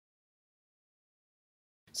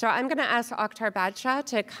So I'm going to ask Akhtar Badshaw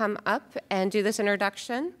to come up and do this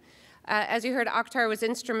introduction. As you heard, Akhtar was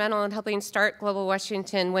instrumental in helping start Global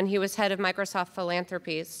Washington when he was head of Microsoft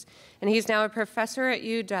Philanthropies. And he's now a professor at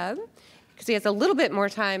UW because he has a little bit more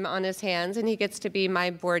time on his hands, and he gets to be my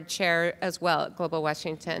board chair as well at Global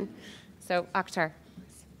Washington. So, Akhtar.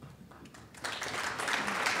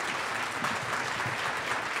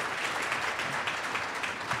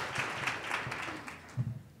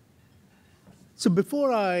 So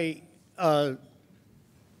before I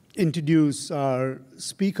introduce our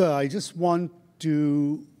speaker, I just want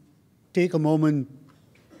to take a moment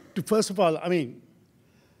to, first of all,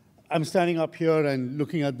 I'm standing up here and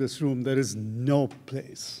looking at this room. There is no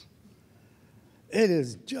place. It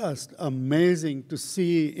is just amazing to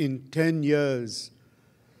see in 10 years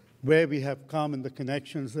where we have come and the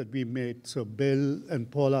connections that we made. So Bill and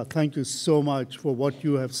Paula, thank you so much for what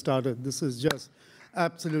you have started. This is just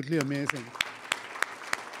absolutely amazing.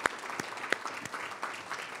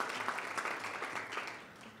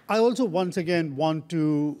 I also, once again, want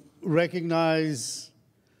to recognize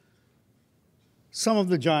some of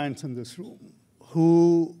the giants in this room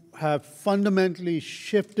who have fundamentally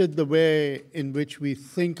shifted the way in which we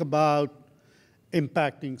think about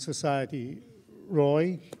impacting society.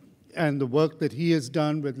 Roy and the work that he has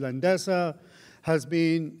done with Landesa has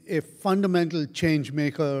been a fundamental change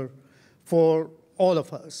maker for all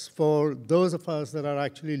of us, for those of us that are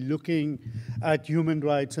actually looking at human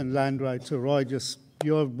rights and land rights. So Roy,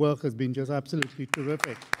 your work has been just absolutely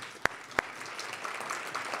terrific.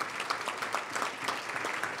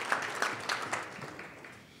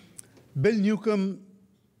 Bill Newcomb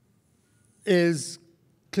is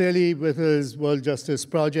clearly, with his World Justice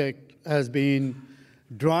Project, has been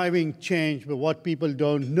driving change, but what people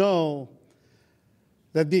don't know,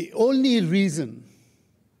 that the only reason,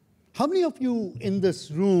 how many of you in this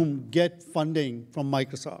room get funding from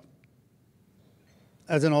Microsoft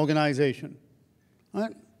as an organization?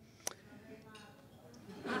 Right?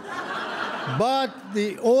 But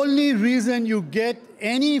the only reason you get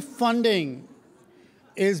any funding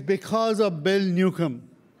is because of Bill Newcomb.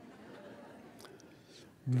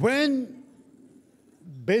 When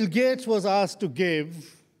Bill Gates was asked to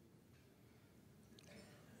give,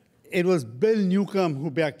 it was Bill Newcomb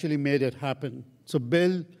who actually made it happen. So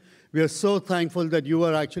Bill, we are so thankful that you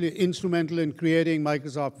were actually instrumental in creating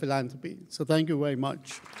Microsoft Philanthropy. So thank you very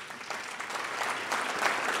much.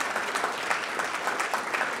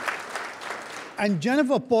 And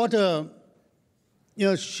Jennifer Porter,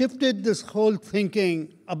 shifted this whole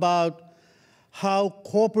thinking about how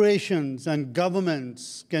corporations and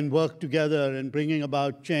governments can work together in bringing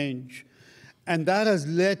about change. And that has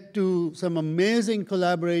led to some amazing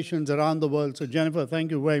collaborations around the world. So Jennifer, thank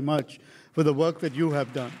you very much for the work that you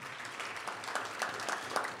have done.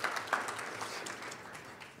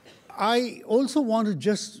 I also want to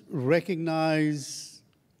just recognize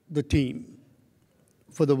the team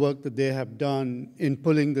for the work that they have done in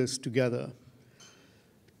pulling this together.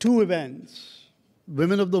 2 events,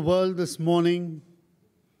 Women of the World this morning,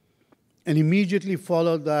 and immediately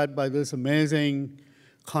followed that by this amazing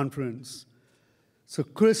conference. So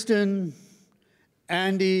Kristen,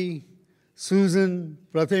 Andy, Susan,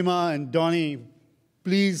 Pratima, and Donnie,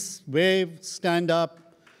 please wave, stand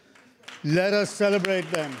up. Let us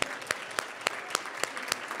celebrate them.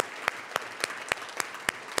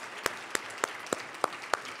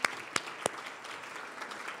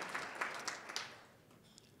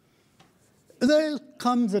 There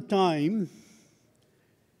comes a time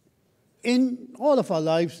in all of our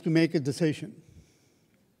lives to make a decision.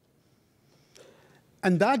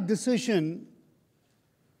 And that decision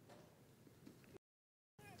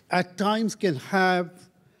at times can have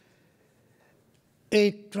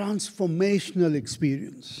a transformational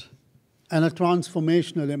experience and a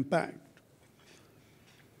transformational impact.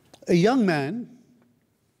 A young man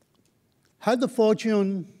had the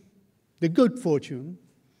good fortune,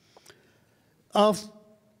 of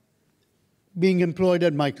being employed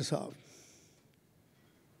at Microsoft.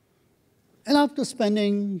 And after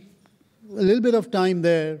spending a little bit of time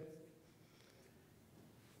there,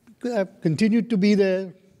 he could have continued to be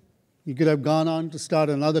there. He could have gone on to start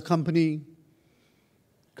another company,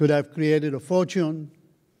 could have created a fortune,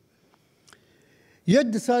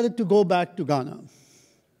 yet decided to go back to Ghana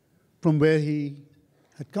from where he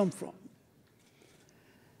had come from,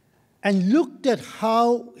 and looked at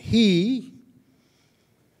how he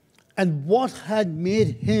and what had made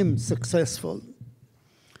him successful.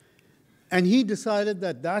 And he decided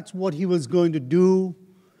that that's what he was going to do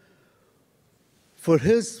for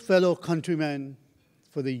his fellow countrymen,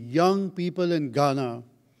 for the young people in Ghana,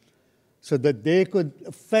 so that they could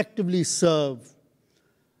effectively serve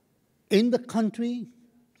in the country,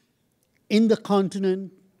 in the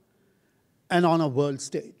continent, and on a world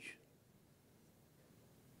stage.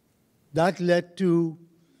 That led to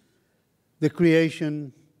the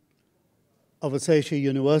creation of Ashesi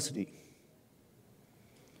University.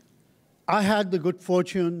 I had the good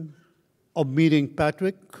fortune of meeting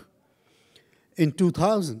Patrick in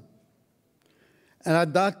 2000. And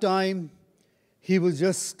at that time, he was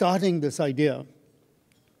just starting this idea.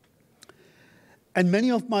 And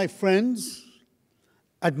many of my friends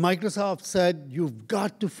at Microsoft said, you've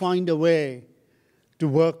got to find a way to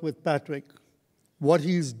work with Patrick. What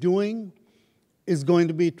he's doing is going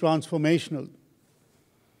to be transformational.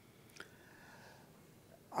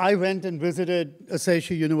 I went and visited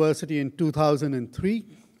Ashesi University in 2003.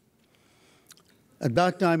 At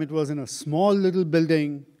that time, it was in a small little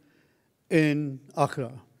building in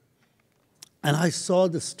Accra. And I saw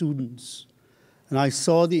the students, and I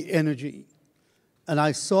saw the energy, and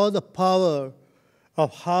I saw the power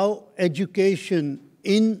of how education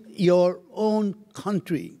in your own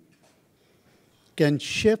country can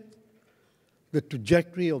shift the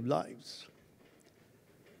trajectory of lives.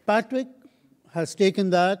 Patrick has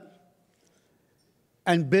taken that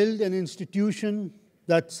and built an institution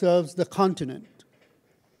that serves the continent.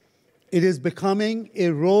 It is becoming a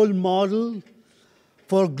role model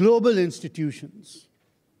for global institutions.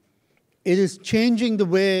 It is changing the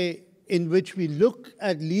way in which we look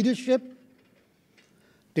at leadership,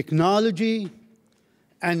 technology,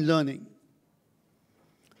 and learning.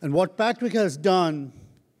 And what Patrick has done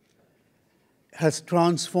has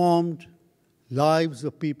transformed lives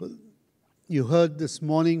of people. You heard this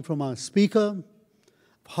morning from our speaker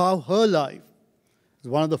how her life is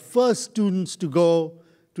one of the first students to go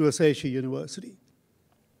to Ashesi University.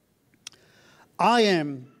 I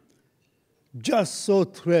am just so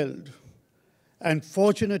thrilled and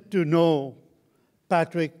fortunate to know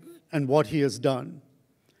Patrick and what he has done.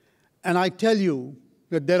 And I tell you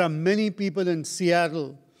that there are many people in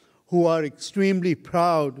Seattle who are extremely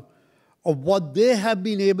proud of what they have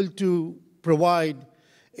been able to provide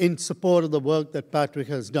in support of the work that Patrick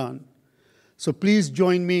has done. So please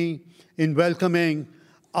join me in welcoming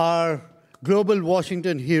our Global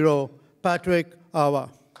Washington hero, Patrick Awuah.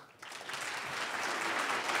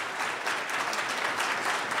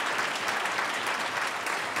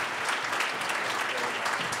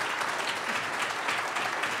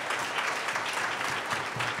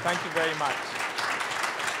 Thank you very much.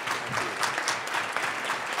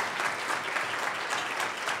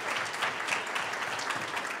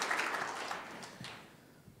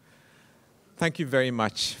 Thank you very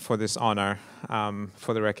much for this honor,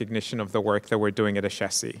 for the recognition of the work that we're doing at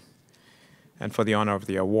Ashesi, and for the honor of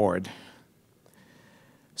the award.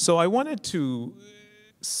 So I wanted to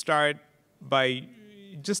start by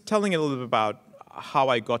just telling a little bit about how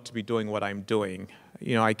I got to be doing what I'm doing.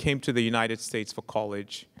 You know, I came to the United States for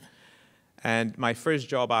college, and my first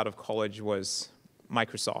job out of college was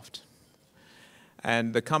Microsoft.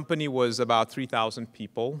 And the company was about 3,000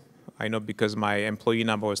 people. I know because my employee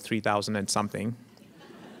number was 3,000 and something.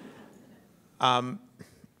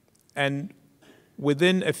 And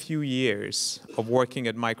within a few years of working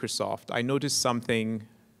at Microsoft, I noticed something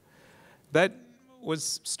that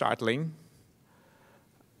was startling.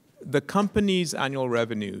 The company's annual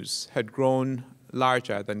revenues had grown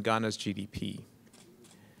larger than Ghana's GDP.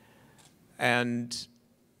 And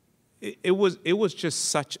it was just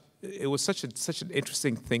such an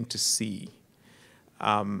interesting thing to see.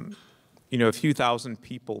 You know, a few thousand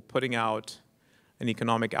people putting out an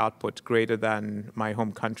economic output greater than my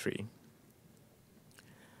home country.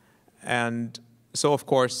 And so, of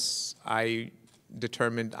course, I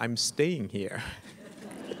determined I'm staying here.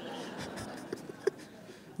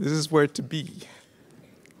 This is where to be.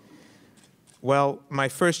 Well, my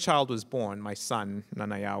first child was born. My son,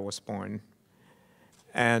 Nanaya, was born.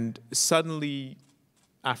 And suddenly,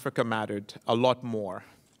 Africa mattered a lot more.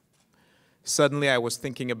 Suddenly, I was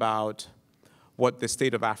thinking about what the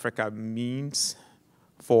state of Africa means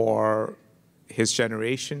for his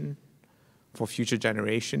generation, for future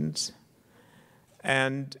generations.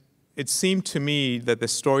 And it seemed to me that the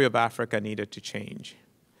story of Africa needed to change,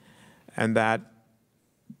 and that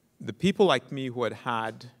the people like me who had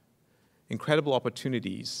had incredible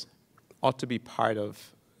opportunities ought to be part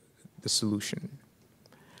of the solution.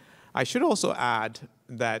 I should also add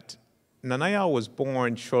that Nanaya was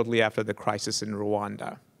born shortly after the crisis in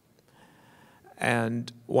Rwanda.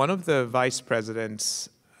 And one of the vice presidents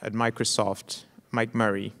at Microsoft, Mike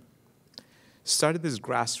Murray, started this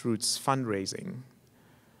grassroots fundraising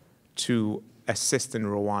to assist in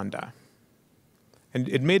Rwanda. And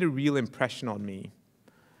it made a real impression on me.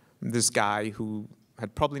 This guy who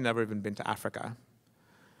had probably never even been to Africa,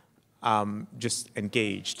 just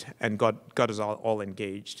engaged and got us all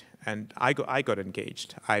engaged. And I got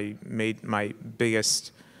engaged. I made my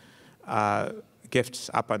biggest gifts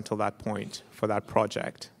up until that point for that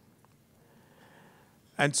project.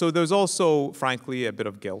 And so there's also, frankly, a bit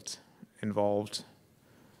of guilt involved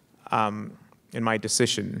in my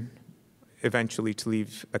decision eventually to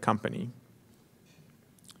leave the company.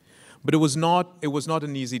 But it was not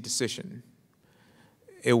an easy decision.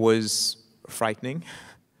 It was frightening.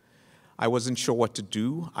 I wasn't sure what to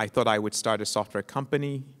do. I thought I would start a software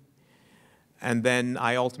company. And then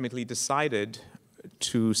I ultimately decided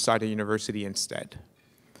to start a university instead.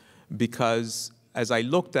 Because as I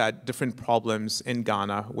looked at different problems in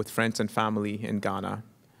Ghana with friends and family in Ghana,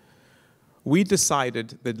 we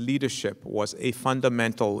decided that leadership was a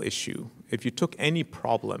fundamental issue. If you took any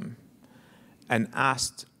problem and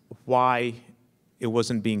asked why it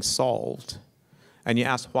wasn't being solved, and you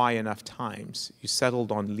asked why enough times, you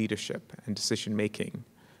settled on leadership and decision-making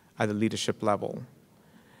at the leadership level.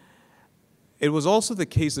 It was also the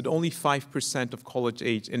case that only 5% of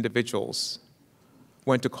college-age individuals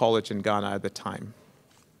went to college in Ghana at the time.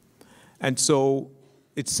 And so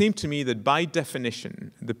it seemed to me that by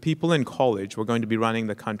definition, the people in college were going to be running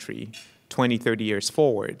the country 20, 30 years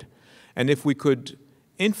forward. And if we could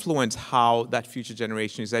influence how that future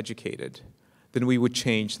generation is educated, then we would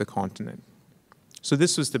change the continent. So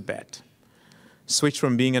this was the bet. Switch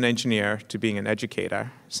from being an engineer to being an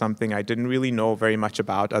educator, something I didn't really know very much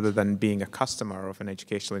about other than being a customer of an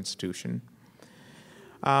educational institution.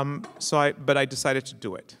 But I decided to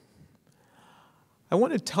do it. I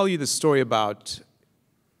want to tell you the story about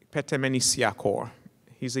Petemeni Siakor.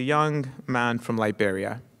 He's a young man from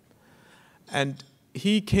Liberia. And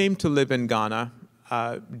he came to live in Ghana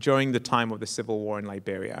during the time of the civil war in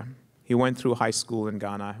Liberia. He went through high school in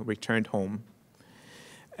Ghana, returned home,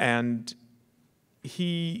 and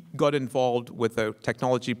he got involved with a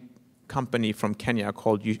technology company from Kenya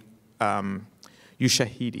called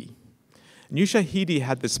Ushahidi. And Ushahidi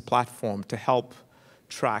had this platform to help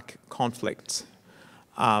track conflicts,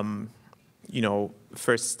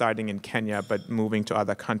 first starting in Kenya but moving to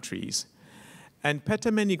other countries. And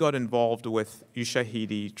Petemeni got involved with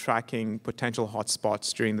Ushahidi tracking potential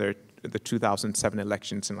hotspots during the 2007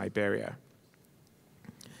 elections in Liberia.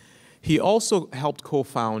 He also helped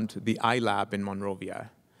co-found the iLab in Monrovia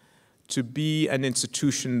to be an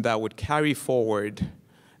institution that would carry forward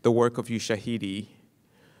the work of Ushahidi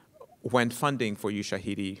when funding for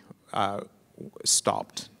Ushahidi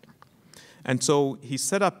stopped. And so he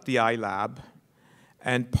set up the iLab,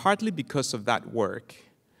 and partly because of that work,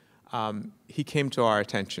 he came to our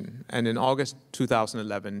attention. And in August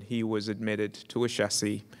 2011, he was admitted to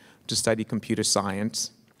Ashesi to study computer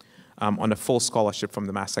science on a full scholarship from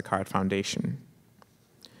the MasterCard Foundation.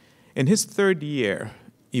 In his third year,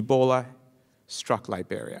 Ebola struck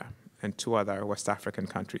Liberia and 2 other West African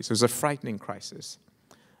countries. It was a frightening crisis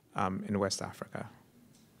in West Africa.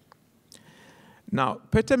 Now,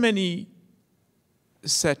 Petemeni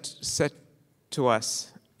said to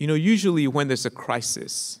us, usually when there's a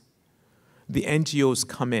crisis, the NGOs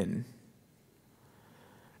come in.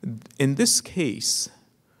 In this case,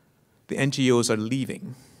 the NGOs are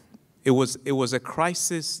leaving. It was a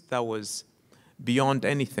crisis that was beyond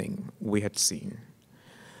anything we had seen.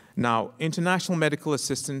 Now, international medical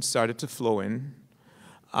assistance started to flow in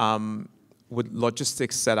with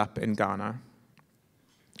logistics set up in Ghana,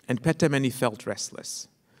 and Petemeni felt restless.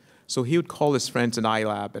 So he would call his friends in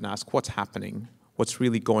iLab and ask, what's happening? What's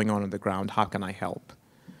really going on the ground? How can I help?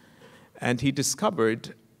 And he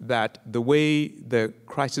discovered that the way the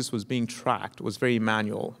crisis was being tracked was very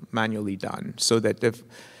manually done, so that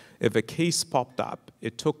if a case popped up,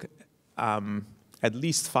 it took at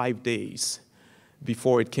least 5 days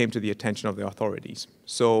before it came to the attention of the authorities.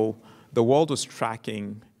 So the world was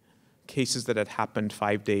tracking cases that had happened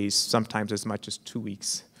 5 days, sometimes as much as 2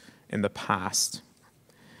 weeks in the past.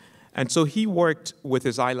 And so he worked with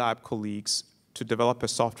his iLab colleagues to develop a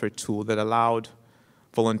software tool that allowed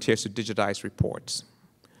volunteers to digitize reports.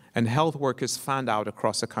 And health workers fanned out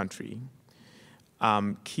across the country,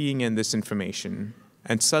 keying in this information.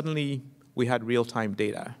 And suddenly, we had real-time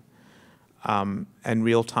data and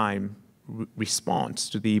real-time response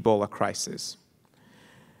to the Ebola crisis.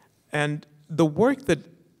 And the work that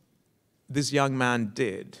this young man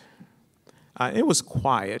did, it was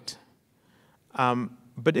quiet,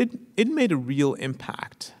 but it made a real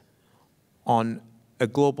impact on a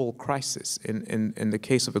global crisis, in the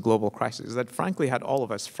case of a global crisis, that frankly had all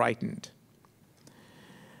of us frightened.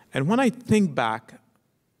 And when I think back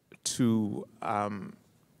to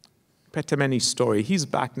Petemeni's story, he's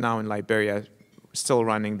back now in Liberia still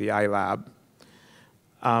running the iLab.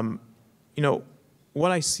 You know,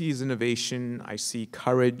 what I see is innovation, I see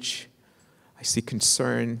courage, I see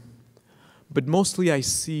concern, but mostly I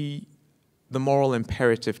see the moral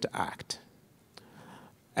imperative to act.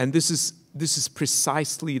 And this is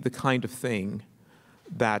precisely the kind of thing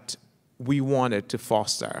that we wanted to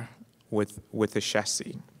foster with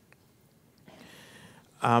Ashesi.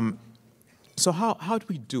 So how do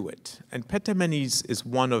we do it? And Petamani's is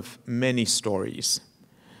one of many stories.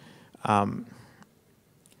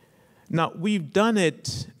 Now, we've done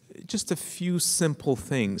it just a few simple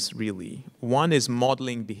things, really. One is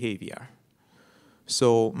modeling behavior.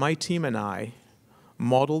 So my team and I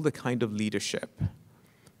model the kind of leadership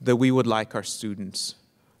that we would like our students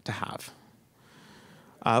to have.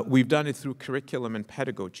 We've done it through curriculum and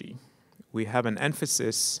pedagogy. We have an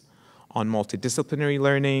emphasis on multidisciplinary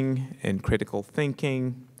learning and critical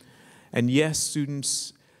thinking. And yes,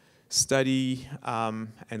 students study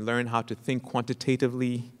and learn how to think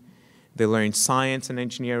quantitatively. They learn science and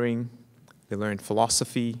engineering. They learn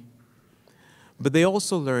philosophy. But they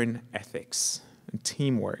also learn ethics and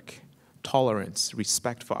teamwork, tolerance,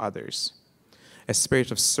 respect for others, a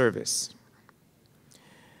spirit of service.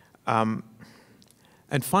 And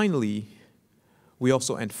finally, we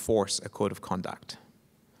also enforce a code of conduct.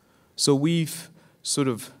 So we've sort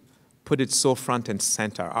of put it so front and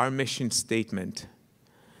center. Our mission statement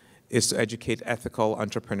is to educate ethical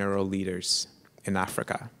entrepreneurial leaders in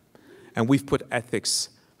Africa. And we've put ethics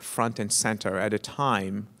front and center at a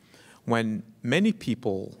time when many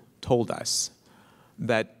people told us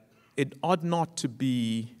that it ought not to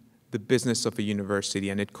be the business of a university,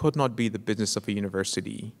 and it could not be the business of a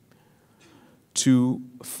university to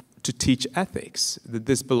teach ethics, that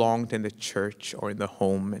this belonged in the church or in the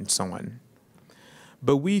home and so on.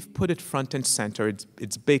 But we've put it front and center.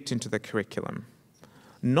 It's baked into the curriculum,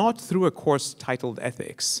 not through a course titled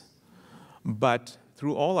Ethics, but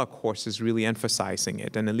through all our courses really emphasizing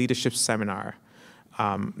it, and a leadership seminar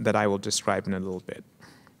that I will describe in a little bit.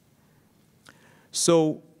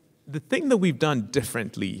 So the thing that we've done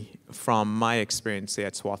differently from my experience, say,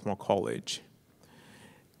 at Swarthmore College,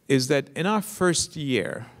 is that in our first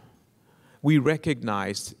year, we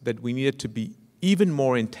recognized that we needed to be even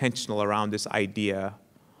more intentional around this idea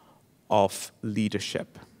of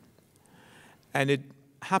leadership. And it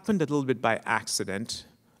happened a little bit by accident.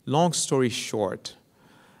 Long story short,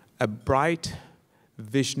 a bright,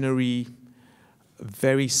 visionary,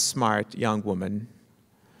 very smart young woman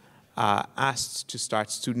asked to start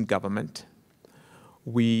student government.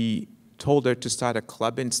 We told her to start a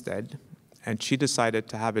club instead, and she decided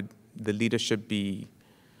to have the leadership be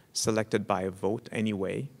selected by a vote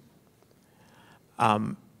anyway.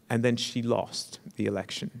 And then she lost the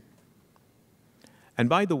election. And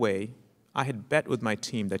by the way, I had bet with my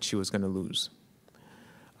team that she was going to lose,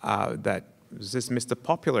 that this Mr.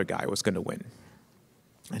 Popular guy was going to win.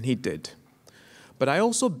 And he did. But I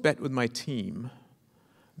also bet with my team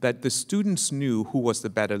that the students knew who was the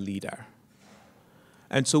better leader.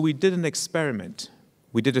 And so we did an experiment.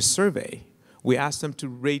 We did a survey. We asked them to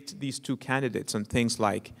rate these two candidates on things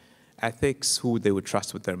like ethics, who they would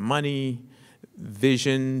trust with their money,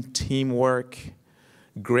 vision, teamwork,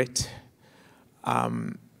 grit,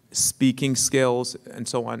 speaking skills, and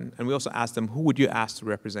so on. And we also asked them, who would you ask to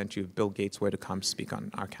represent you if Bill Gates were to come speak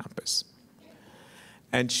on our campus?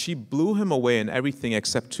 And she blew him away in everything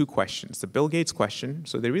except two questions. The Bill Gates question,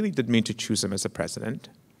 so they really did mean to choose him as a president,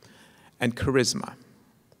 and charisma.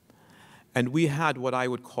 And we had what I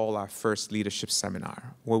would call our first leadership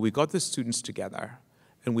seminar, where we got the students together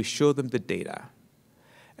and we showed them the data.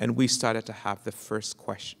 And we started to have the first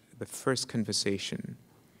conversation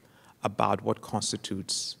about what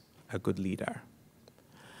constitutes a good leader.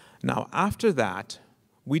 Now, after that,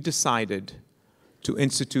 we decided to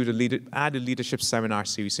add a leadership seminar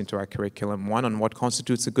series into our curriculum, one on what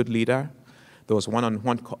constitutes a good leader. There was one on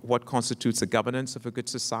what constitutes the governance of a good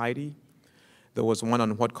society. There was one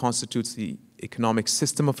on what constitutes the economic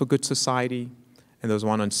system of a good society. And there was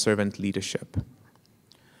one on servant leadership.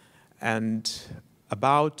 And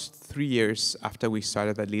about 3 years after we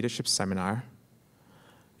started that leadership seminar,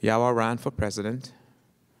 Yawa ran for president,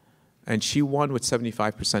 and she won with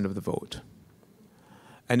 75% of the vote.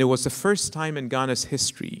 And it was the first time in Ghana's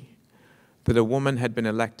history that a woman had been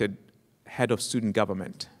elected head of student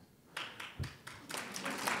government.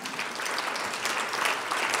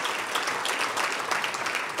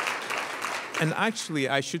 And actually,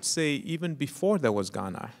 I should say, even before there was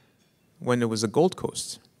Ghana, when there was a Gold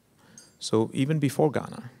Coast. So even before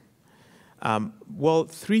Ghana. Well,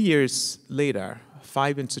 3 years later,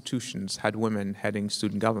 5 institutions had women heading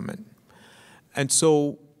student government. And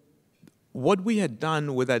so what we had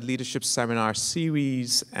done with that leadership seminar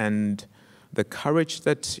series and the courage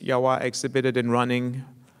that Awuah exhibited in running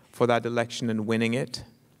for that election and winning it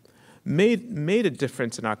made a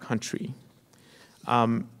difference in our country,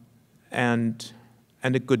 and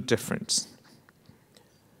a good difference.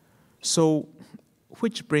 So,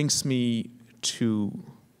 which brings me to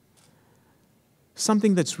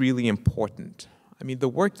something that's really important. I mean, the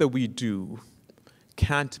work that we do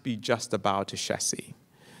can't be just about Ashesi. I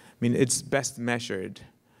mean, it's best measured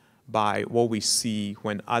by what we see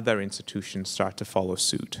when other institutions start to follow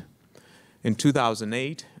suit. In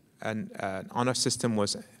 2008, an honor system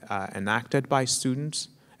was enacted by students,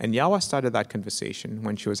 and Awuah started that conversation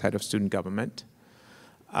when she was head of student government.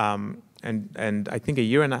 And I think a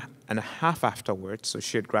year and a half afterwards, so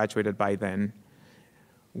she had graduated by then,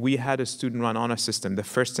 we had a student-run honor system, the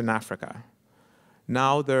first in Africa.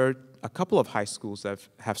 Now there are a couple of high schools that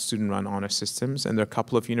have student-run honor systems, and there are a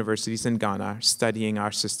couple of universities in Ghana studying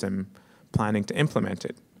our system, planning to implement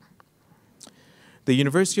it. The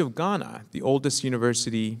University of Ghana, the oldest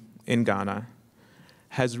university in Ghana,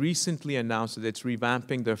 has recently announced that it's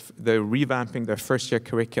revamping their first-year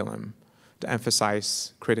curriculum to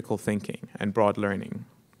emphasize critical thinking and broad learning.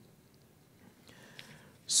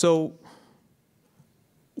 So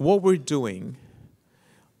what we're doing,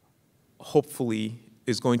 hopefully,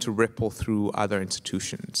 is going to ripple through other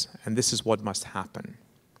institutions, and this is what must happen.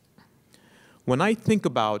 When I think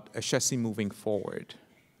about Ashesi moving forward,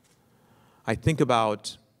 I think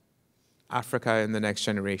about Africa in the next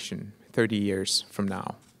generation, 30 years from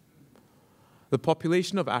now. The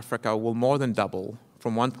population of Africa will more than double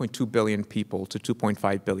from 1.2 billion people to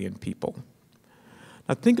 2.5 billion people.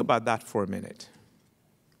 Now think about that for a minute.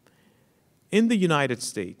 In the United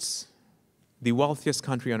States, the wealthiest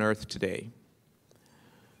country on earth today,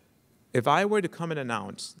 if I were to come and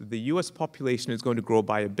announce that the US population is going to grow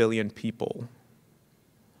by 1 billion people,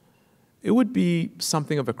 it would be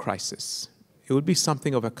something of a crisis. It would be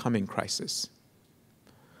something of a coming crisis.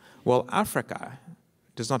 Well, Africa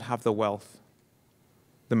does not have the wealth,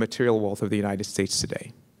 the material wealth of the United States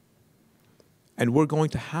today. And we're going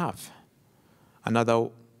to have another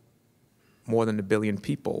more than 1 billion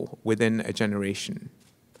people within a generation.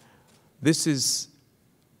 This is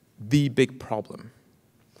the big problem,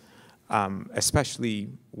 especially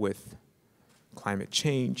with climate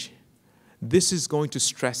change. This is going to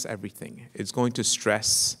stress everything. It's going to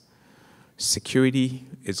stress security,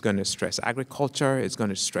 it's going to stress agriculture, it's going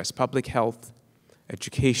to stress public health,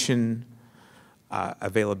 education,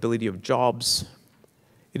 availability of jobs.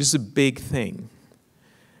 It is a big thing.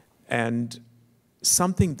 And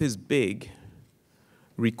something this big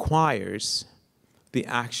requires the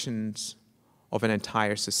actions of an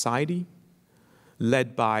entire society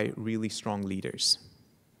led by really strong leaders.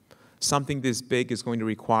 Something this big is going to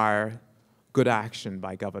require good action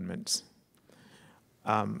by governments.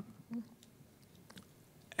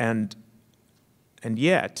 And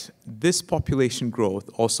yet, this population growth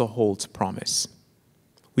also holds promise.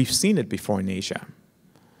 We've seen it before in Asia.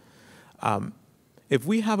 If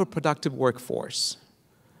we have a productive workforce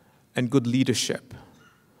and good leadership,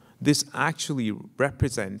 this actually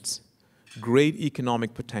represents great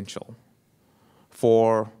economic potential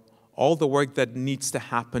for all the work that needs to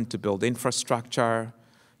happen to build infrastructure,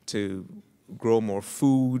 to grow more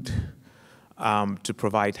food, to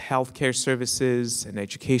provide healthcare services and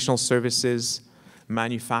educational services,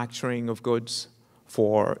 manufacturing of goods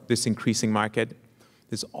for this increasing market.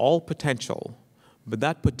 There's all potential, but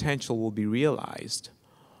that potential will be realized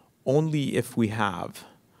only if we have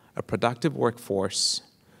a productive workforce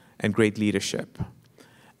and great leadership.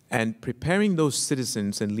 And preparing those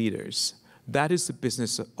citizens and leaders, that is the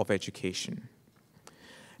business of education.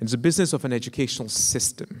 It's a business of an educational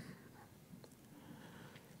system.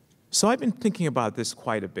 So I've been thinking about this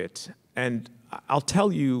quite a bit, and I'll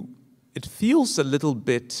tell you, it feels a little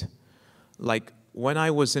bit like when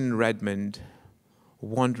I was in Redmond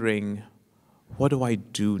wondering, what do I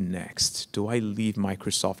do next? Do I leave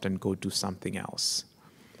Microsoft and go do something else?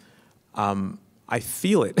 I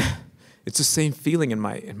feel it. It's the same feeling in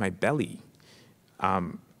my belly.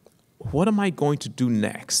 What am I going to do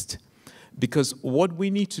next? Because what we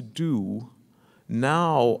need to do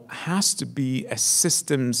now has to be a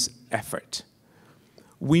systems effort.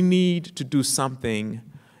 We need to do something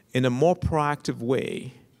in a more proactive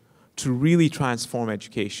way to really transform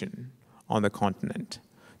education on the continent,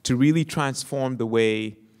 to really transform the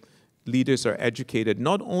way leaders are educated,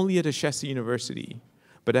 not only at Ashesi University,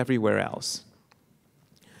 but everywhere else.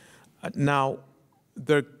 Now,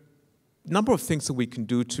 there are a number of things that we can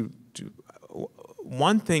do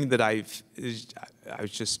one thing that I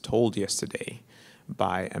was just told yesterday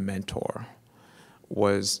by a mentor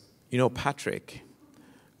was, you know, Patrick,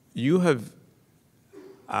 you've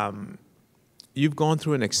gone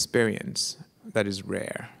through an experience that is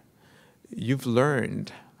rare. You've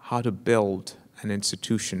learned how to build an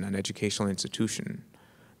institution, an educational institution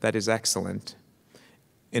that is excellent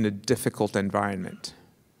in a difficult environment.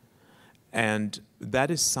 And that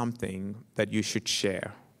is something that you should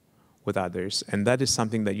share with others, and that is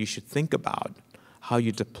something that you should think about how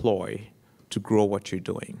you deploy to grow what you're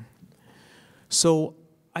doing. So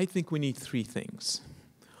I think we need three things.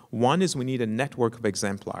 One is we need a network of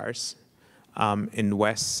exemplars in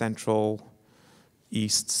West, Central,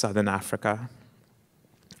 East, Southern Africa.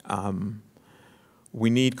 We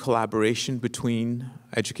need collaboration between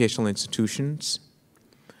educational institutions,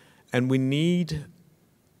 and we need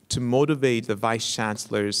to motivate the vice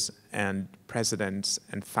chancellors and presidents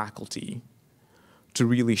and faculty to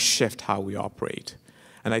really shift how we operate.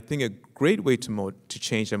 And I think a great way to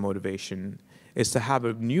change their motivation is to have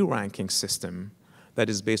a new ranking system that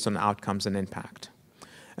is based on outcomes and impact.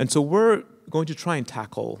 And so we're going to try and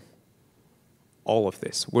tackle all of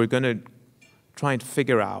this. We're going to try and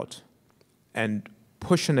figure out and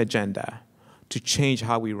push an agenda to change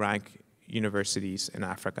how we rank universities in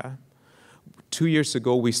Africa. 2 years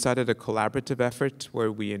ago, we started a collaborative effort where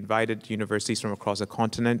we invited universities from across the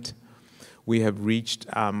continent. We have reached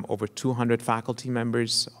over 200 faculty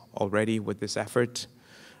members already with this effort.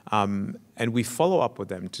 And we follow up with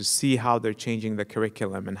them to see how they're changing the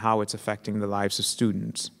curriculum and how it's affecting the lives of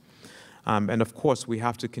students. And of course, we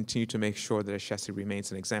have to continue to make sure that Ashesi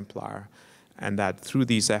remains an exemplar and that through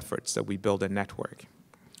these efforts that we build a network.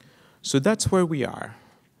 So that's where we are.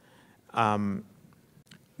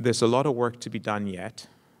 There's a lot of work to be done yet.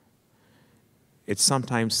 It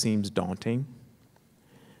sometimes seems daunting,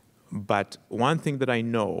 but one thing that I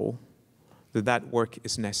know, that work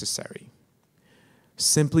is necessary,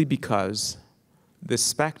 simply because the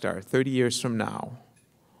specter 30 years from now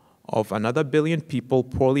of another billion people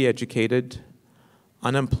poorly educated,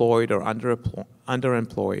 unemployed, or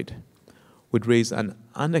underemployed would raise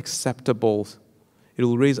unacceptable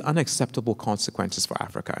consequences for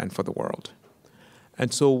Africa and for the world.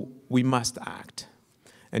 And so we must act.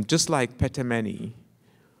 And just like Petemeni,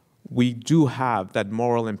 we do have that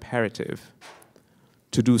moral imperative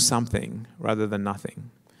to do something rather than nothing.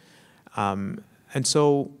 And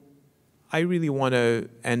so I really want to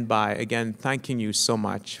end by, again, thanking you so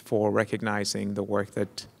much for recognizing the work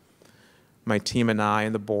that my team and I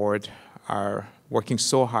and the board are working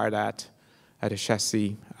so hard at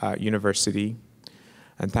Ashesi University.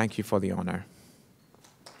 And thank you for the honor.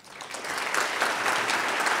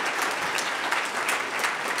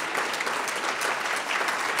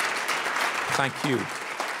 Thank you.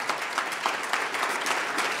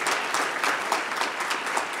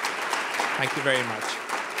 Thank you very much.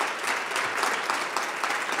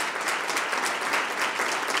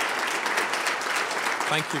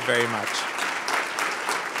 Thank you very much.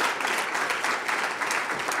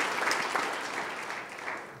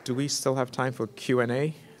 Do we still have time for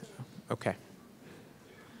Q&A? Okay.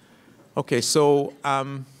 Okay, so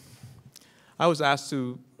I was asked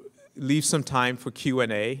to leave some time for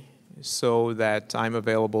Q&A so that I'm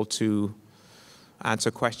available to answer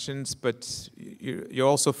questions, but you're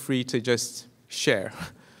also free to just share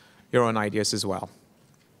your own ideas as well.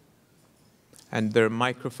 And there are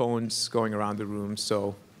microphones going around the room,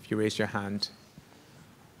 so if you raise your hand,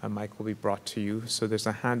 a mic will be brought to you. So there's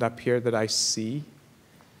a hand up here that I see.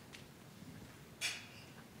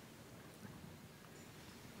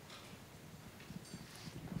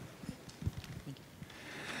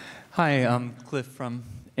 Hi, I'm Cliff from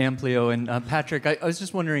Amplio. And Patrick, I was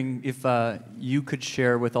just wondering if you could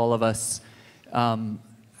share with all of us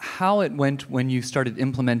how it went when you started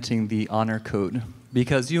implementing the honor code.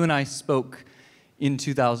 Because you and I spoke in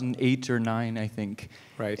 2008 or 9, I think.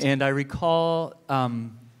 Right. And I recall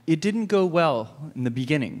it didn't go well in the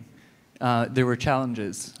beginning. There were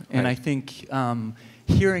challenges. Right. And I think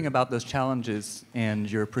hearing about those challenges and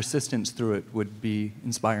your persistence through it would be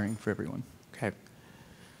inspiring for everyone. Okay.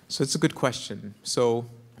 So it's a good question. So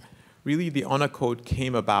really the honor code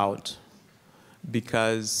came about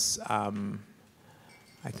because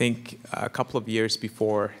I think a couple of years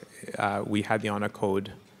before we had the honor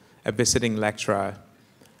code, a visiting lecturer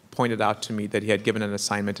pointed out to me that he had given an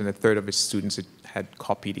assignment and a third of his students had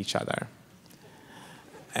copied each other.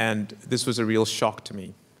 And this was a real shock to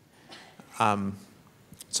me.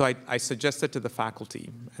 So I suggested to the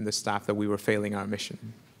faculty and the staff that we were failing our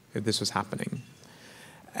mission if this was happening.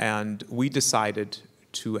 And we decided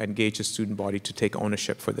to engage the student body to take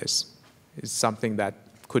ownership for this. It's something that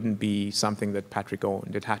couldn't be something that Patrick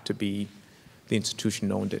owned. It had to be the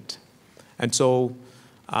institution owned it. And so,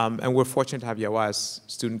 and we're fortunate to have Awuah as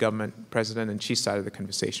student government president, and she started the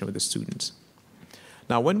conversation with the students.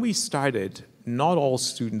 Now, when we started, not all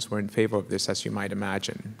students were in favor of this, as you might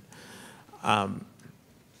imagine.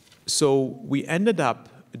 So we ended up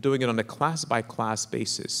doing it on a class-by-class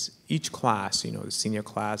basis. Each class, you know, the senior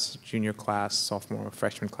class, junior class, sophomore,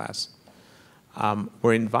 freshman class,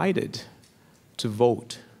 were invited to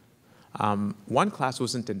vote. One class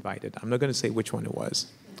wasn't invited. I'm not going to say which one it was.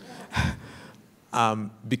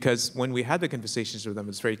 Because when we had the conversations with them,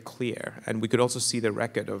 it's very clear. And we could also see the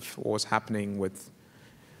record of what was happening with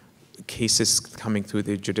cases coming through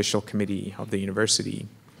the judicial committee of the university.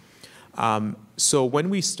 So when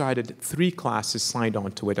we started, 3 classes signed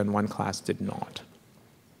on to it and 1 class did not.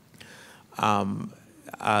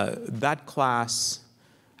 That class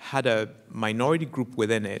had a minority group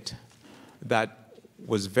within it that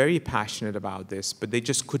was very passionate about this, but they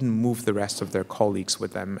just couldn't move the rest of their colleagues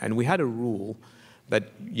with them. And we had a rule that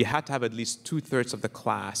you had to have at least 2/3 of the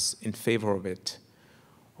class in favor of it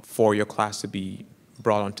for your class to be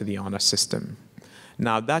brought onto the honor system.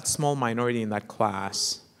 Now, that small minority in that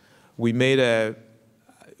class, we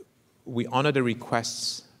honored the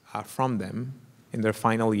requests from them in their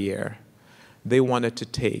final year. They wanted to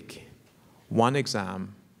take 1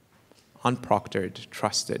 exam, unproctored,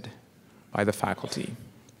 trusted by the faculty.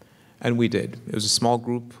 And we did. It was a small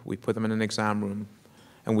group. We put them in an exam room,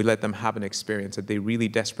 and we let them have an experience that they really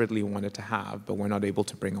desperately wanted to have, but were not able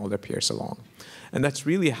to bring all their peers along. And that's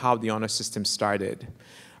really how the honor system started.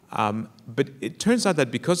 But it turns out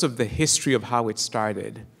that because of the history of how it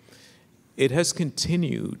started, it has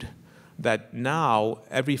continued that now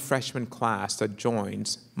every freshman class that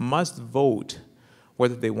joins must vote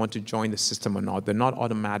whether they want to join the system or not. They're not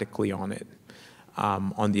automatically on it,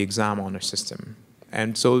 on the exam honor system.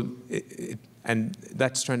 And so, and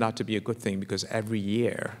that's turned out to be a good thing, because every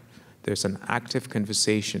year there's an active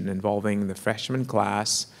conversation involving the freshman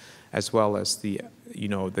class as well as the, you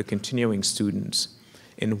know, the continuing students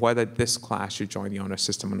in whether this class should join the honor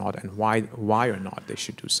system or not, and why or not they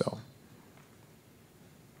should do so.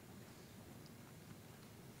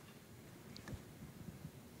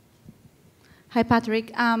 Hi,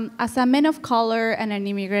 Patrick. As a man of color and an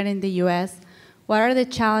immigrant in the U.S., what are the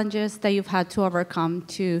challenges that you've had to overcome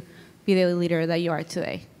to be the leader that you are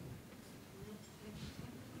today?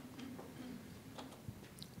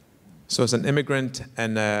 So as an immigrant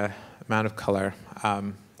and a man of color,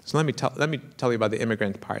 so let me tell you about the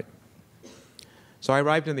immigrant part. So I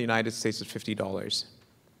arrived in the United States with $50,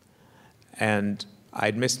 and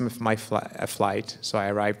I'd missed my flight, so I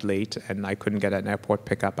arrived late, and I couldn't get an airport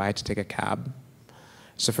pickup. I had to take a cab.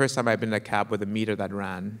 It's the first time I've been in a cab with a meter that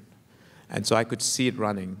ran, and so I could see it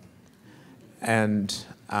running. And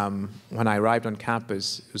when I arrived on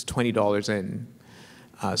campus, it was $20 in,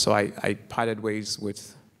 so I parted ways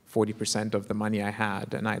with 40% of the money I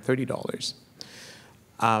had, and I had $30.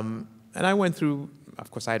 And I went through,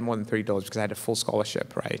 of course, I had more than $30 because I had a full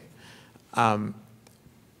scholarship, right?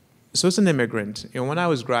 So as an immigrant, you know, when I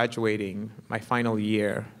was graduating my final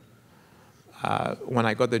year, when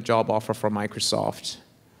I got the job offer from Microsoft,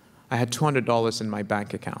 I had $200 in my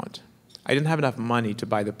bank account. I didn't have enough money to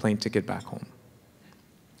buy the plane ticket back home.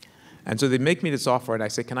 And so they make me this offer, and I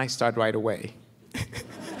say, can I start right away?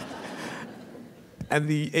 And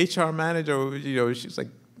the HR manager, you know, she's like,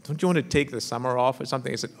 don't you want to take the summer off or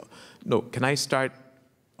something? I said, no, can I start,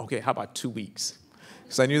 okay, how about 2 weeks?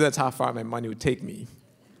 Because I knew that's how far my money would take me.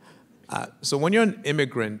 So when you're an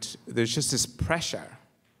immigrant, there's just this pressure.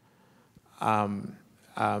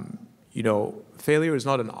 You know, failure is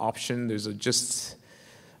not an option.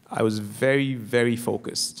 I was very, very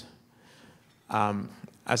focused.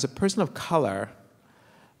 As a person of color,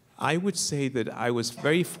 I would say that I was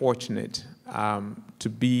very fortunate to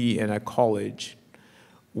be in a college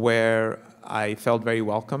where I felt very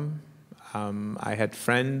welcome. I had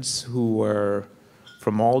friends who were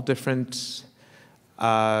from all different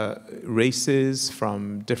races,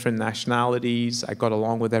 from different nationalities. I got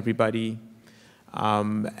along with everybody.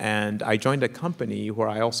 And I joined a company where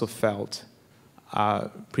I also felt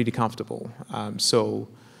pretty comfortable.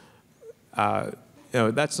 You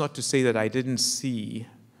know, that's not to say that I didn't see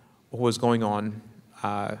what was going on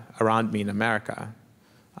around me in America.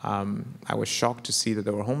 I was shocked to see that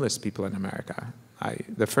there were homeless people in America.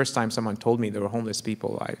 The first time someone told me there were homeless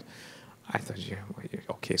people, I thought, yeah,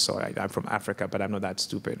 okay, so I'm from Africa, but I'm not that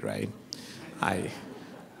stupid, right?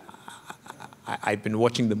 I've been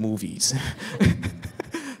watching the movies.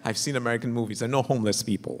 I've seen American movies. There are no homeless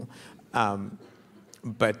people. So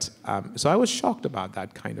I was shocked about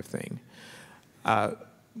that kind of thing.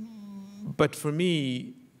 But for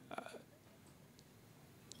me,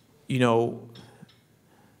 you know,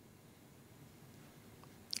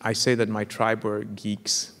 I say that my tribe were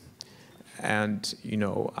geeks, and you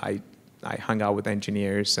know, I hung out with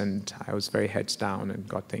engineers, and I was very heads down and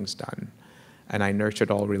got things done. And I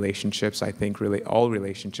nurtured all relationships. I think really all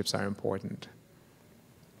relationships are important.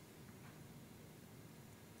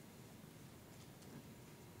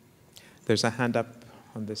 There's a hand up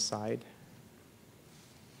on this side.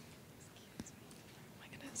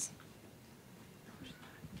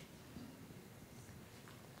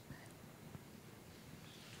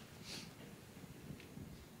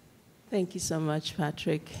 Thank you so much,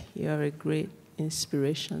 Patrick. You're a great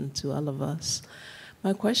inspiration to all of us.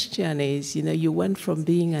 My question is, you know, you went from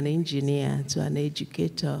being an engineer to an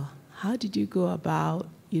educator. How did you go about,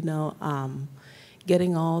 you know,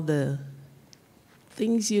 getting all the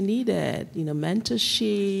things you needed, you know,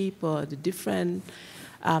 mentorship or the different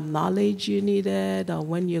knowledge you needed, or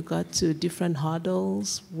when you got to different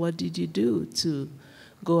hurdles, what did you do to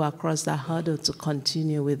go across that hurdle to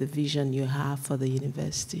continue with the vision you have for the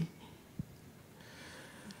university?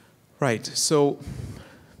 Right. So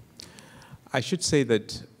I should say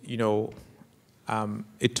that, you know,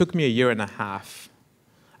 it took me 1.5 years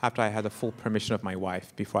after I had the full permission of my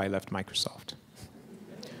wife before I left Microsoft.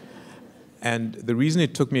 And the reason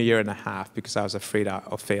it took me 1.5 years, because I was afraid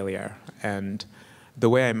of failure. And the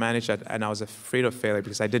way I managed that, and I was afraid of failure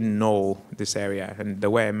because I didn't know this area. And the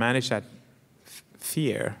way I managed that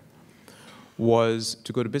fear was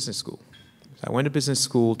to go to business school. So I went to business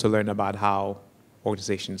school to learn about how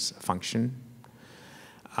organizations function.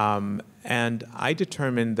 And I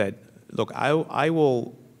determined that, look, I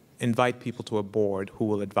will invite people to a board who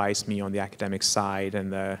will advise me on the academic side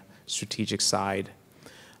and the strategic side.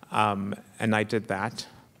 And I did that.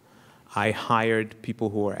 I hired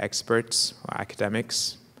people who were experts or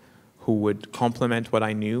academics who would complement what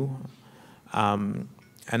I knew. And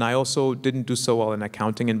I also didn't do so well in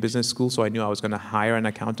accounting in business school, so I knew I was going to hire an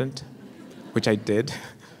accountant, which I did.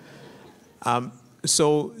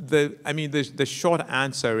 So the short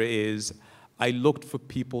answer is I looked for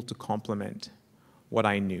people to complement what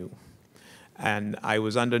I knew. And I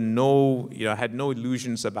was under I had no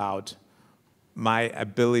illusions about my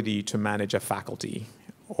ability to manage a faculty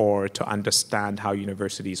or to understand how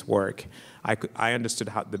universities work. I understood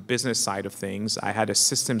how the business side of things. I had a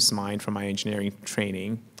systems mind from my engineering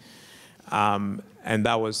training. And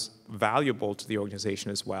that was valuable to the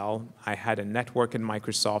organization as well. I had a network in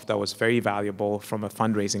Microsoft that was very valuable from a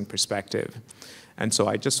fundraising perspective. And so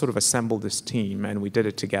I just sort of assembled this team, and we did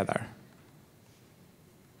it together.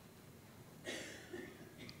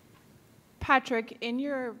 Patrick, in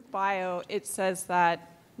your bio, it says that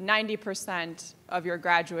 90% of your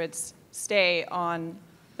graduates stay on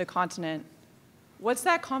the continent. What's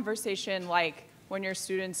that conversation like when your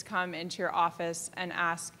students come into your office and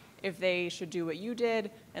ask if they should do what you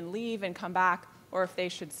did and leave and come back, or if they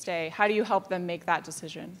should stay? How do you help them make that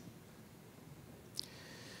decision?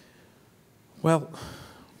 Well,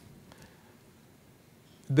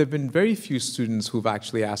 there have been very few students who've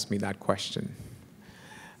actually asked me that question.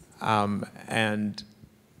 And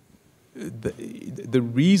the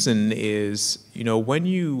reason is, you know, when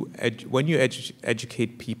you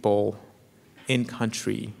educate people in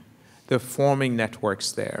country, they're forming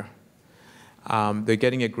networks there. They're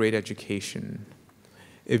getting a great education.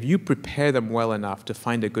 If you prepare them well enough to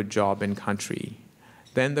find a good job in country,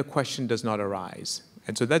 then the question does not arise.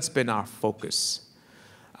 And so that's been our focus.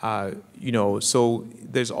 You know, so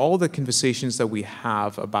there's all the conversations that we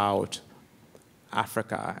have about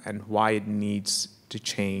Africa and why it needs to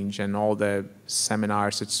change, and all the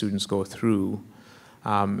seminars that students go through.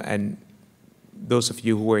 And those of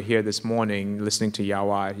you who were here this morning listening to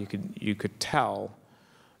Awuah, you could tell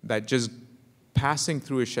that just passing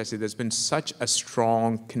through Ashesi, there's been such a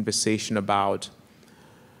strong conversation about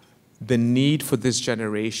the need for this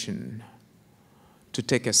generation to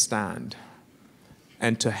take a stand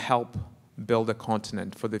and to help build a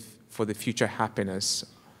continent for the future happiness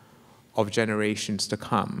of generations to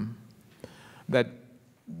come. That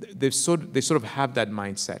they sort of have that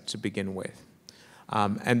mindset to begin with.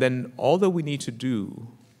 And then all that we need to do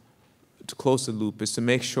to close the loop is to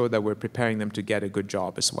make sure that we're preparing them to get a good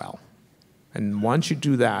job as well. And once you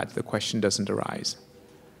do that, the question doesn't arise.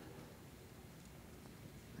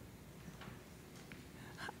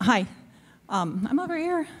 Hi, I'm over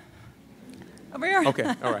here. Over here.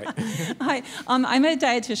 Okay, all right. Hi, I'm a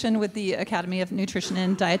dietitian with the Academy of Nutrition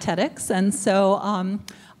and Dietetics, and so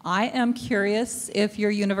I am curious if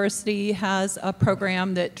your university has a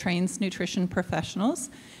program that trains nutrition professionals,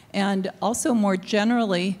 and also more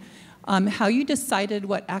generally, how you decided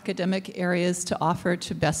what academic areas to offer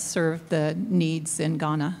to best serve the needs in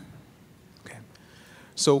Ghana.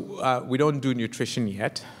 So we don't do nutrition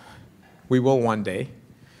yet. We will one day.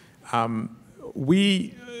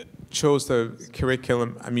 We chose the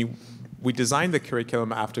curriculum. I mean, we designed the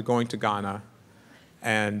curriculum after going to Ghana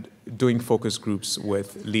and doing focus groups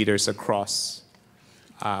with leaders across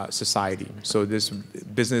society. So there's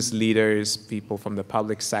business leaders, people from the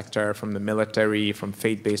public sector, from the military, from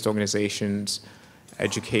faith-based organizations,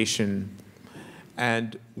 education.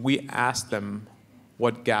 And we asked them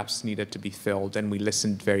what gaps needed to be filled, and we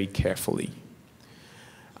listened very carefully.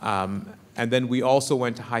 And then we also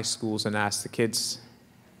went to high schools and asked the kids,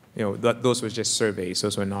 those were just surveys,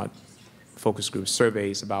 those were not focus group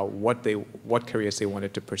surveys about what careers they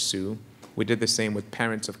wanted to pursue. We did the same with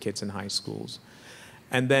parents of kids in high schools.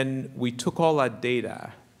 And then we took all that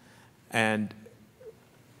data and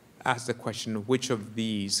asked the question, which of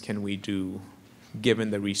these can we do given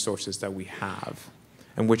the resources that we have,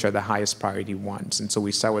 and which are the highest priority ones? And so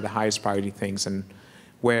we start with the highest priority things, and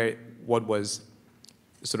what was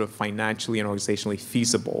sort of financially and organizationally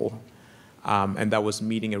feasible, and that was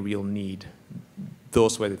meeting a real need.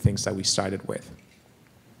 Those were the things that we started with.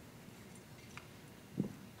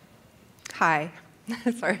 Hi.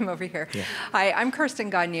 Sorry, I'm over here. Yeah. Hi, I'm Kirsten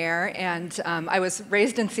Gagne, and I was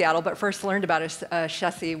raised in Seattle, but first learned about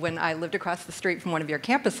Ashesi when I lived across the street from one of your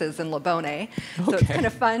campuses in Labone. So it's kind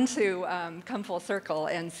of fun to come full circle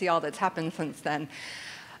and see all that's happened since then.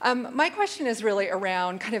 My question is really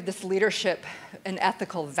around kind of this leadership and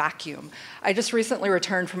ethical vacuum. I just recently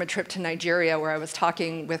returned from a trip to Nigeria where I was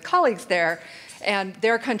talking with colleagues there, and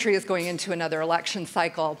their country is going into another election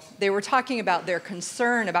cycle. They were talking about their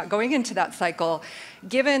concern about going into that cycle,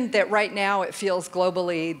 given that right now it feels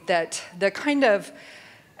globally that the kind of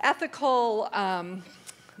ethical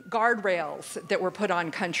guardrails that were put on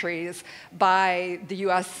countries by the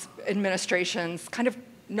US administrations kind of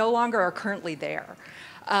no longer are currently there.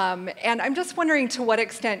 And I'm just wondering to what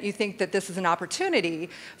extent you think that this is an opportunity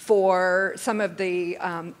for some of the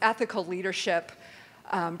ethical leadership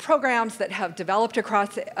programs that have developed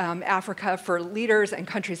across Africa for leaders and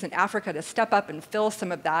countries in Africa to step up and fill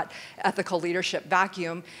some of that ethical leadership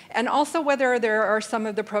vacuum, and also whether there are some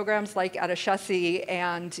of the programs like at Ashesi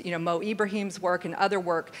and Mo Ibrahim's work and other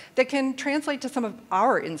work that can translate to some of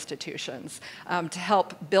our institutions to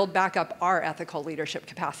help build back up our ethical leadership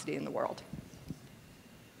capacity in the world.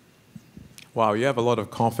 Wow, you have a lot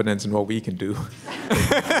of confidence in what we can do.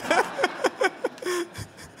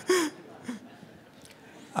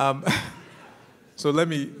 So let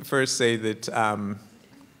me first say that,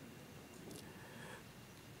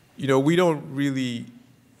 we don't really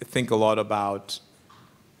think a lot about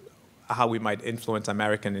how we might influence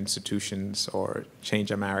American institutions or change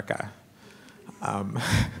America. I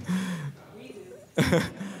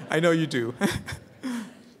know you do.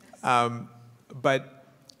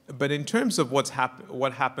 But in terms of what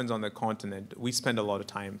happens on the continent, we spend a lot of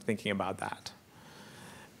time thinking about that.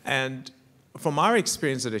 And from our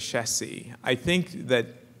experience at Ashesi, I think that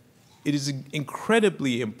it is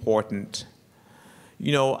incredibly important.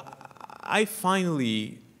 I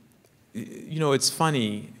finally, it's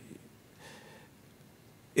funny.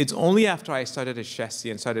 It's only after I started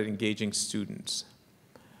Ashesi and started engaging students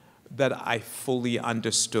that I fully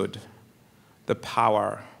understood the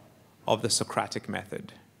power of the Socratic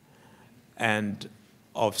method and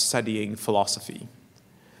of studying philosophy.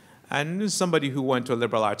 And as somebody who went to a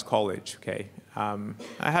liberal arts college, I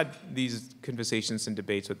had these conversations and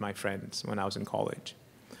debates with my friends when I was in college.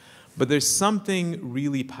 But there's something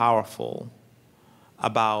really powerful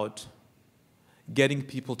about getting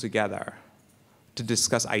people together to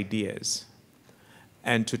discuss ideas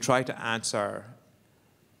and to try to answer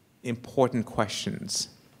important questions.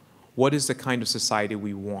 What is the kind of society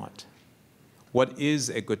we want? What is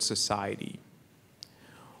a good society?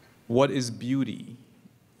 What is beauty?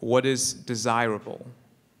 What is desirable?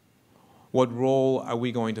 What role are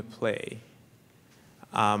we going to play?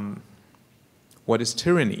 What is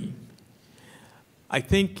tyranny? I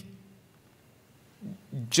think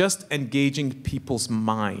just engaging people's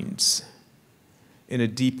minds in a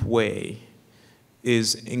deep way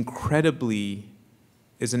is an incredibly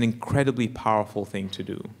powerful thing to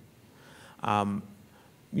do. In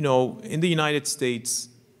the United States,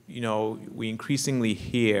 we increasingly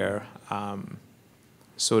hear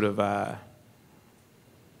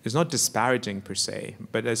it's not disparaging per se,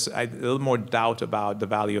 but there's a little more doubt about the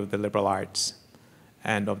value of the liberal arts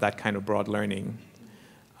and of that kind of broad learning.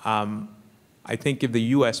 I think if the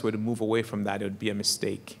US were to move away from that, it would be a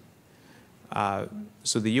mistake.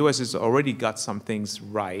 So the US has already got some things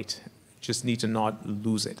right, just need to not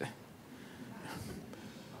lose it.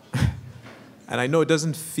 And I know it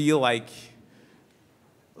doesn't feel like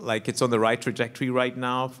like it's on the right trajectory right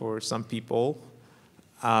now for some people.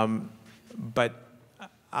 But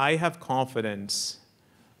I have confidence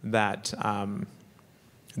that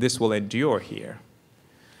this will endure here.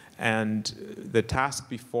 And the task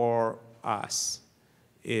before us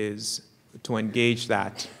is to engage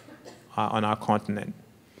that on our continent.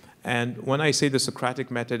 And when I say the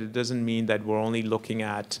Socratic method, it doesn't mean that we're only looking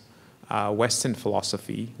at Western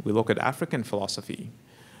philosophy. We look at African philosophy.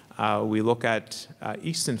 We look at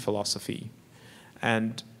Eastern philosophy.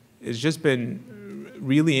 And it's just been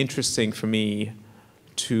really interesting for me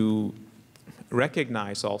to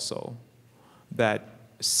recognize also that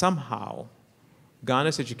somehow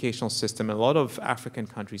Ghana's educational system, and a lot of African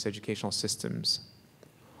countries' educational systems,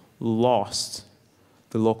 lost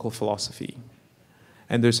the local philosophy.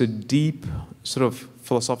 And there's a deep sort of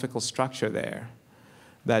philosophical structure there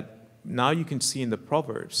that now you can see in the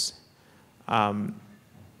Proverbs, in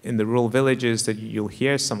the rural villages that you'll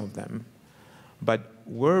hear some of them. But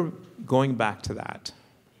we're going back to that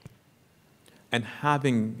and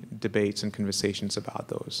having debates and conversations about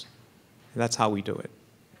those. And that's how we do it.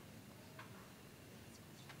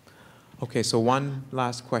 Okay, so one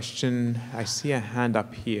last question. I see a hand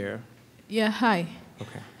up here. Yeah, hi.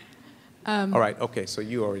 Okay. All right, okay, so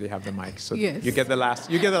you already have the mic. So yes. you get the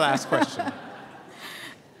last question.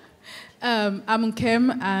 I'm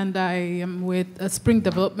Nkem, and I am with a Spring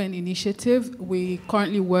Development Initiative. We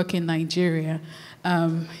currently work in Nigeria.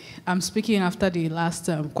 I'm speaking after the last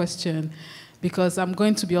question because I'm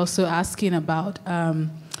going to be also asking about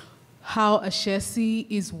how Ashesi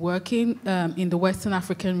is working in the Western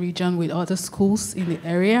African region with other schools in the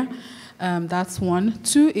area. That's one.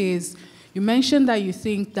 Two is, you mentioned that you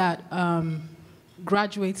think that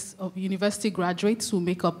graduates, of university graduates, will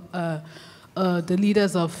make up the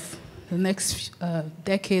leaders of the next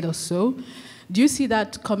decade or so. Do you see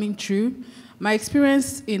that coming true? My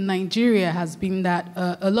experience in Nigeria has been that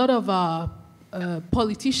a lot of our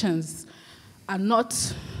politicians are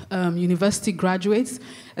not university graduates,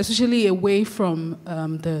 especially away from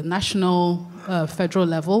the national federal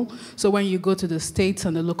level. So when you go to the states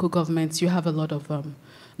and the local governments, you have a lot of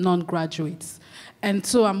non-graduates. And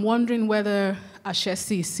so I'm wondering whether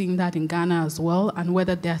Ashesi is seeing that in Ghana as well, and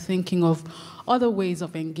whether they're thinking of other ways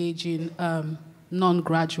of engaging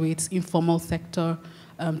non-graduates, informal sector,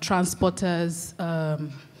 transporters,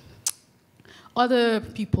 other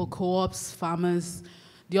people, co-ops, farmers,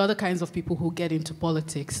 the other kinds of people who get into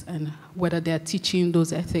politics, and whether they're teaching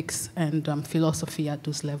those ethics and philosophy at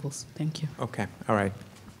those levels. Thank you. Okay, all right.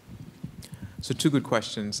 So two good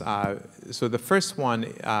questions. So the first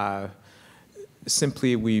one,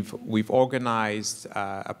 simply we've organized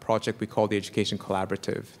a project we call the Education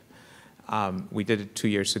Collaborative. We did it 2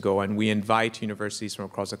 years ago, and we invite universities from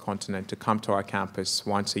across the continent to come to our campus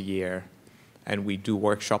once a year, and we do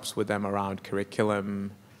workshops with them around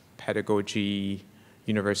curriculum, pedagogy,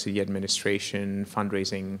 university administration,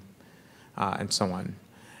 fundraising, and so on.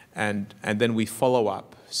 And then we follow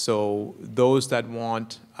up. So those that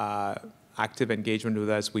want active engagement with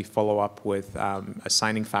us, we follow up with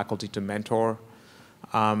assigning faculty to mentor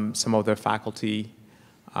some of their faculty,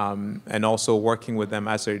 and also working with them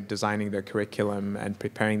as they're designing their curriculum and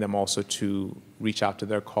preparing them also to reach out to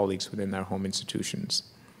their colleagues within their home institutions.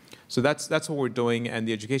 So that's what we're doing, and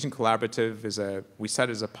the Education Collaborative is we set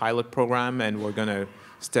it as a pilot program, and we're going to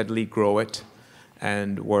steadily grow it,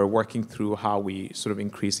 and we're working through how we sort of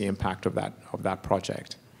increase the impact of that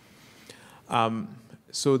project.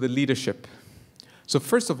 So the leadership. So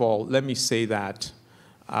first of all, let me say that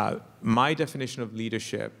my definition of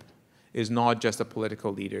leadership is not just the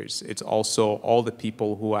political leaders. It's also all the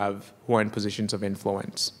people who are in positions of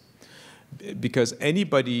influence. Because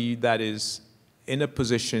anybody that is in a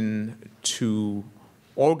position to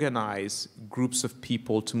organize groups of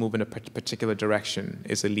people to move in a particular direction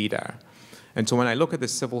is a leader. And so when I look at the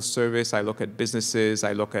civil service, I look at businesses,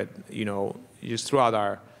 I look at, just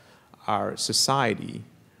throughout our society,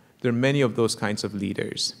 there are many of those kinds of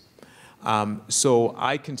leaders. So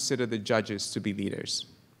I consider the judges to be leaders.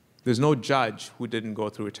 There's no judge who didn't go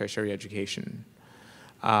through a tertiary education.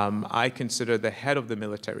 I consider the head of the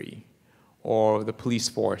military or the police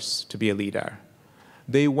force to be a leader.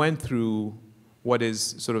 They went through what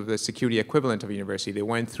is sort of the security equivalent of a university. They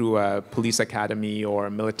went through a police academy or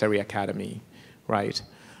a military academy, right?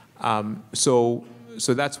 So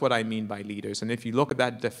that's what I mean by leaders. And if you look at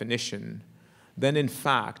that definition, then in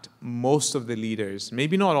fact, most of the leaders,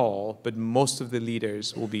 maybe not all, but most of the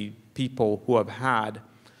leaders will be people who have had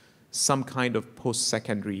some kind of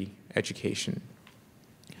post-secondary education.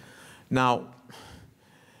 Now,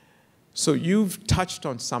 so you've touched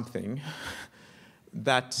on something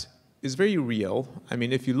that is very real. I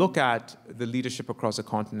mean, if you look at the leadership across the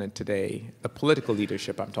continent today, the political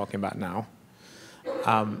leadership I'm talking about now,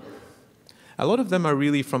 a lot of them are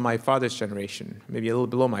really from my father's generation, maybe a little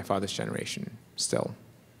below my father's generation still.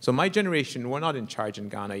 So my generation, we're not in charge in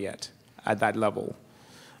Ghana yet at that level.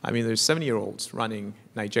 I mean, there's 70-year-olds running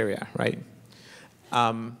Nigeria, right?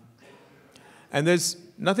 And there's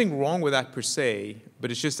nothing wrong with that per se, but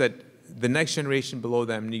it's just that the next generation below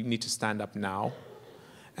them need to stand up now,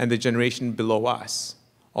 and the generation below us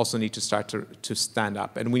also need to start to stand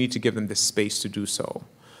up, and we need to give them the space to do so.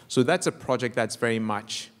 So that's a project that's very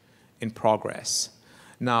much in progress.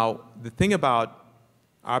 Now, the thing about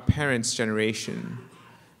our parents' generation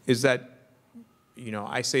is that, you know,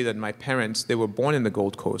 I say that my parents, they were born in the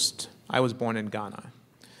Gold Coast. I was born in Ghana.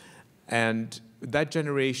 And that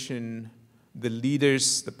generation, the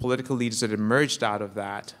leaders, the political leaders that emerged out of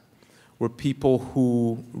that were people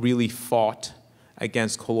who really fought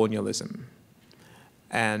against colonialism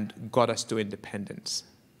and got us to independence.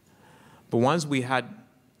 But once we had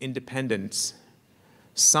independence,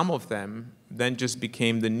 some of them then just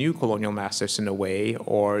became the new colonial masters in a way,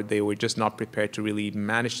 or they were just not prepared to really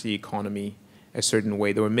manage the economy a certain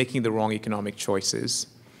way. They were making the wrong economic choices.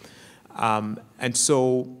 And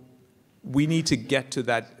so we need to get to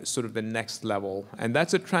that sort of the next level. And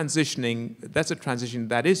that's a transition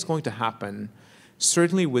that is going to happen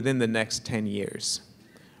certainly within the next 10 years,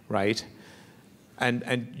 right?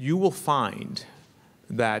 And you will find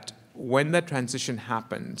that when that transition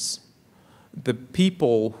happens, the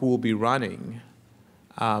people who will be running,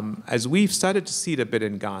 as we've started to see it a bit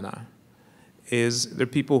in Ghana, is they're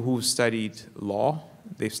people who've studied law,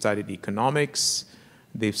 they've studied economics,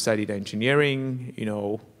 they've studied engineering, you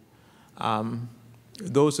know.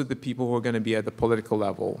 Those are the people who are going to be at the political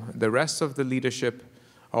level. The rest of the leadership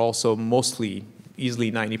are also mostly,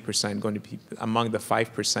 easily 90% going to be among the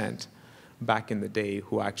 5% back in the day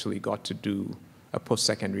who actually got to do a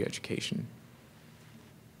post-secondary education.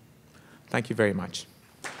 Thank you very much.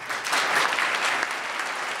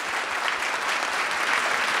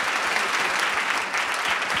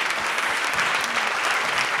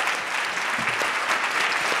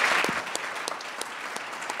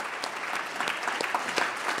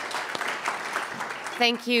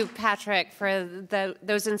 Thank you, Patrick, for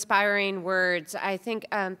those inspiring words. I think,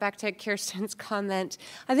 back to Kirsten's comment,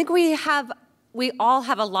 I think we all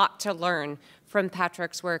have a lot to learn from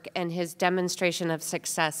Patrick's work and his demonstration of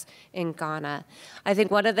success in Ghana. I think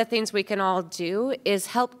one of the things we can all do is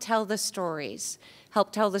help tell the stories.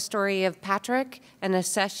 Help tell the story of Patrick and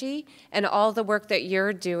Ashesi and all the work that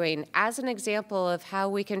you're doing as an example of how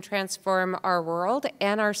we can transform our world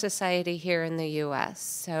and our society here in the US.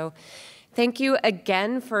 So thank you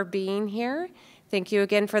again for being here. Thank you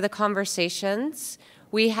again for the conversations.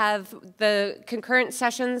 We have the concurrent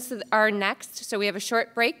sessions are next, so we have a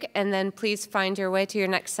short break, and then please find your way to your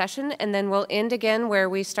next session, and then we'll end again where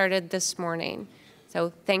we started this morning.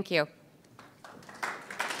 So thank you.